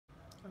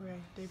Okay,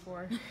 day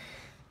 4.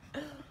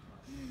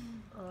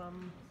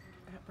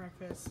 At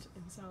breakfast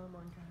in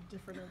Salamanca,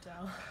 different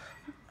hotel.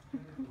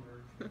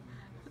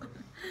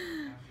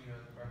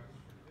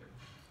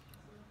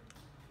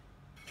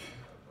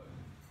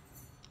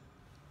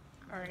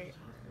 Alright.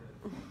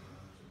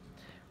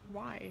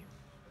 Why?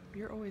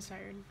 You're always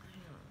tired.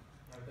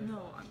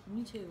 No,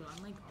 me too.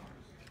 I'm like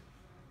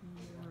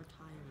more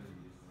tired.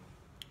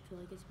 I feel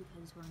like it's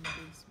because we're in the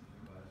basement.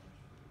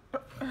 I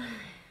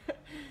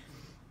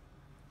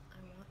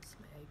want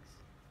some eggs.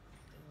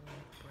 They don't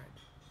like bread.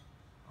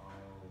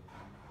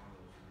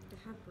 They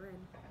have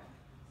bread.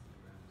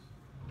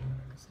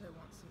 I said I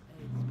want some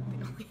eggs, but they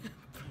only have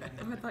bread.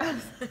 I thought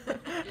you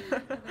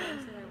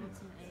said I want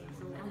some eggs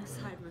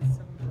alongside with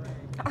some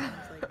bread. I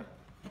was like,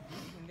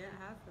 you can get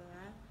half of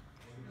that.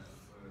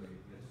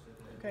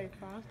 Okay,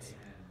 thoughts?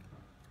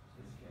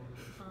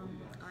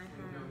 I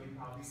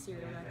had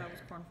cereal that I thought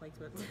was cornflakes,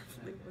 but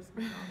definitely was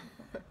not.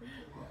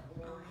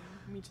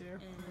 Me too.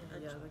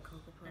 And Yeah, the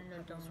Cocoa Puff. and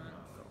a donut.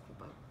 Cocoa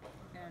Puff.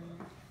 And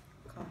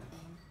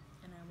coffee,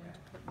 and I went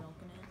to put milk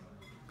in it,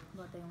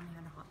 but they only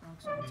had hot milk,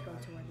 so I had to go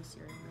to where the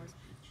cereal was.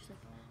 She's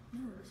like,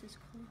 no, this is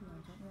cold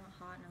milk, don't you want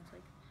hot? And I was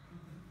like,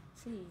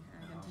 see,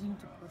 and I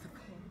continued to pour the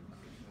cold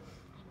milk.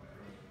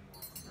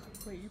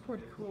 Wait, you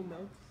poured cool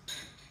milk?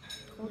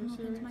 Cold milk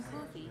into my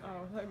coffee.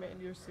 Oh, I meant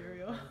your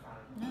cereal.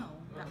 No,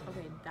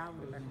 okay, that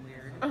would have been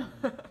weird.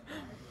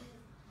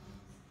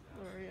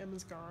 Alright,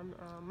 Emma's gone.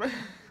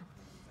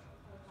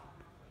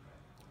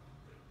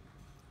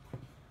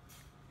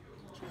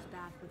 She's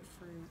back with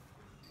fruit.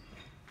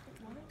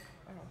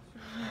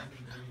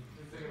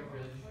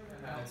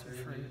 Lots of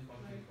fruit.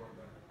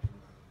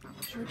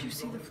 Where'd you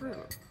see the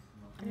fruit?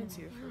 I didn't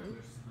see the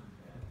fruit.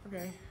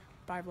 Okay,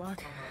 bye vlog.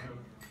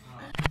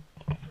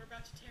 We're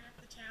about to tear up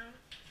the town.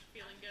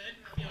 Feeling good,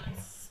 feeling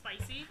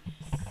spicy.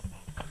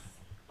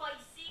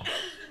 Spicy!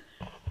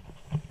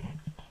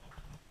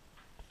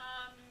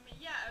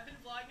 Yeah, I've been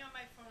vlogging on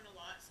my phone a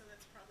lot, so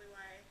that's probably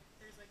why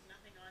there's like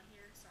nothing on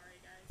here. Sorry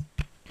guys.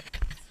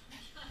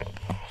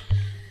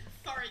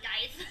 Sorry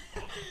guys.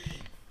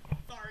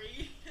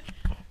 Sorry.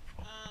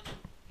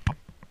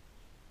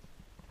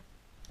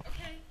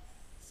 Okay,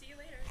 see you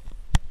later.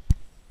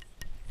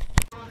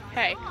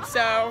 Hey,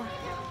 so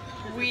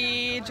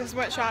we just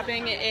went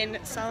shopping in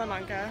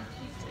Salamanca.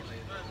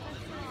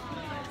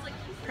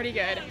 Pretty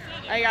good.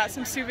 I got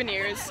some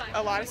souvenirs,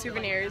 a lot of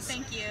souvenirs.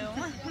 Thank you.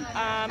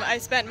 I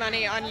spent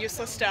money on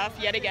useless stuff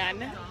yet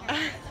again.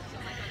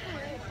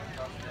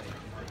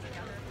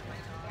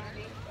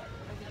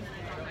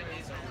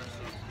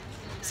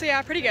 So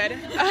yeah, pretty good.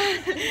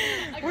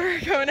 We're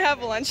going to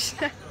have lunch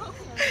now.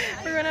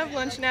 We're going to have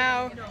lunch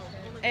now,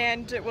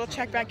 and we'll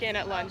check back in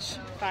at lunch.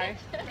 Bye.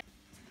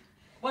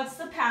 What's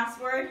the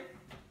password?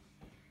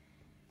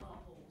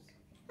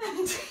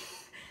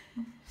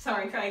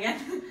 Sorry, try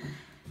again.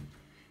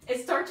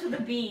 It starts with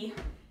a B.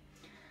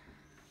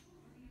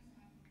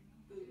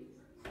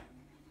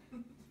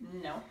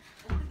 No.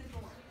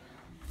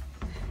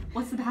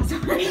 What's the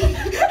password? Okay.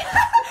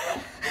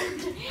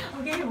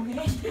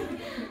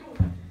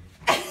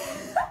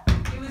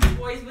 It was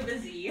boys with a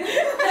Z.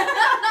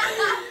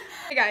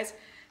 Hey guys,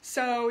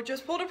 so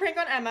just pulled a prank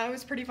on Emma. It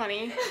was pretty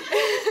funny.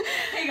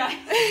 Hey guys.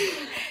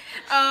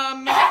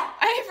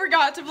 I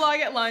forgot to vlog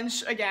at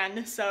lunch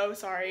again, so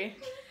sorry.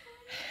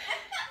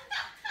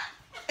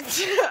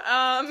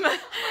 I'm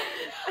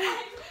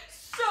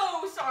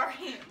so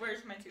sorry.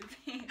 Where's my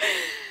toothpaste?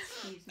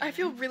 I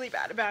feel really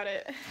bad about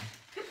it.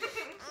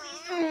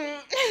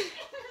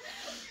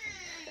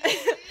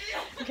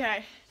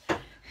 Okay.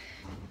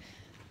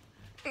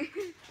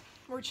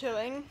 We're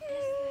chilling.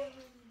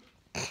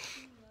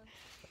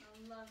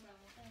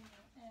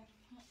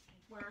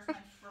 Where's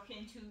my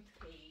freaking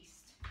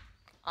toothpaste?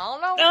 I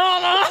don't know. Oh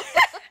no!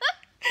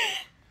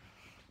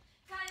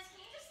 Guys, can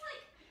you just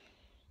like,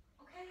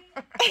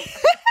 okay?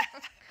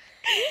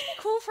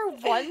 Cool for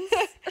once.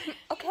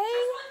 Okay.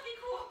 Let's be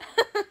cool.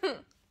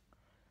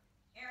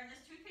 Aaron,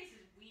 this toothpaste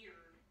is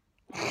weird.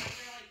 Why is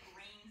there like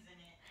grains in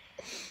it?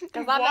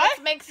 Because that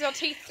What? makes your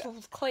teeth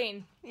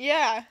clean.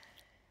 Yeah.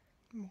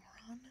 Moron.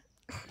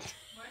 What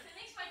if it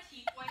makes my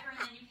teeth whiter and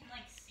then you can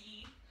like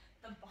see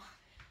the bottom?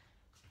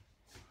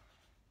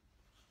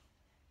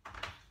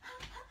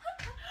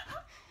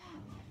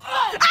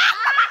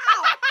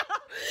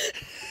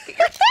 Get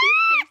your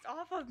toothpaste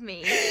off of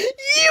me.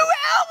 You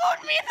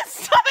elbowed me in the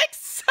stomach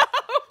so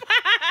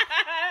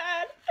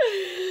bad.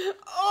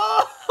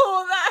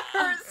 Oh, that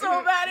hurt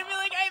so bad. I feel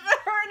like I have a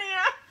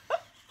hernia.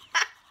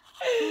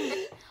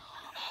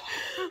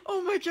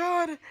 Oh my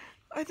god.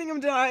 I think I'm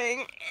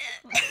dying.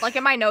 Like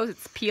in my nose,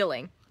 it's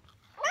peeling.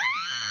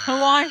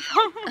 Why?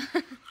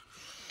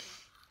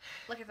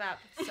 Look at that.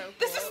 It's so cool.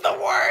 This is the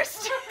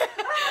worst.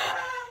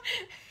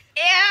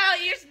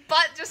 Ew, your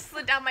butt just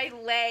slid down my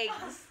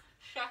legs.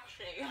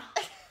 Sexy.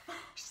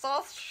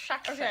 So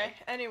sexy. Okay,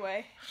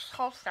 anyway.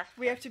 So sexy.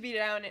 We have to be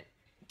down in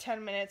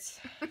 10 minutes.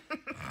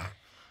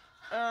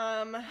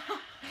 Alright,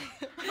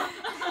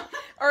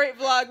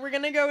 vlog. We're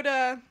gonna go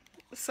to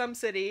some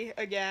city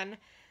again.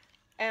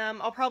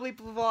 I'll probably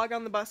vlog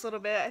on the bus a little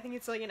bit. I think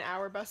it's like an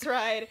hour bus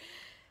ride.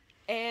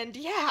 And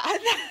yeah.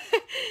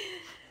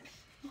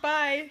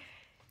 Bye.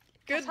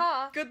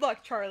 Ta-ta. Good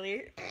luck,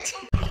 Charlie. Yeah,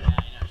 I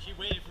know. She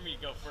waited for me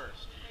to go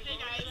first. Hey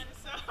guys,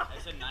 so I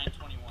said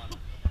 9:21.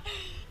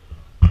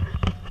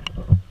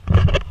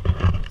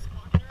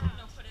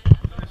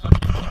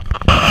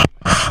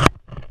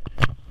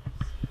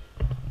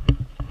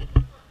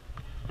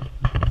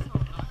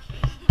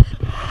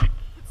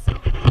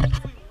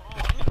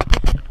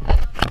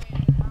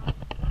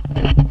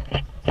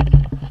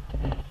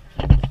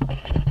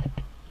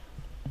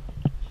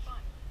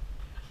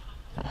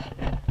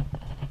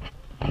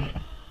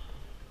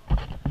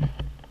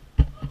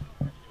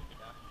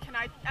 Can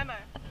I, Emma,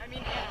 can you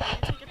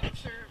take a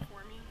picture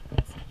for me?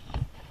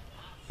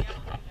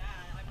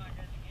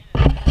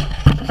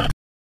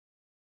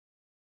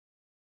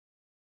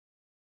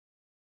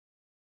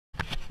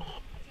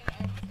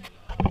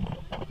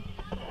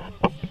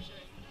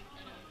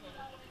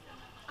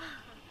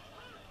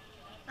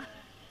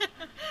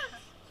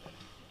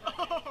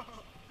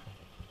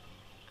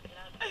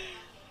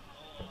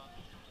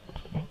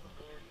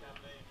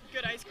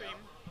 Good ice cream.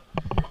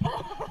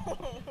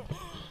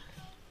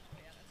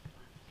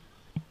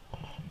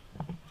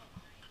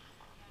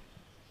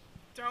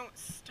 Don't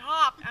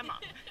stop, Emma.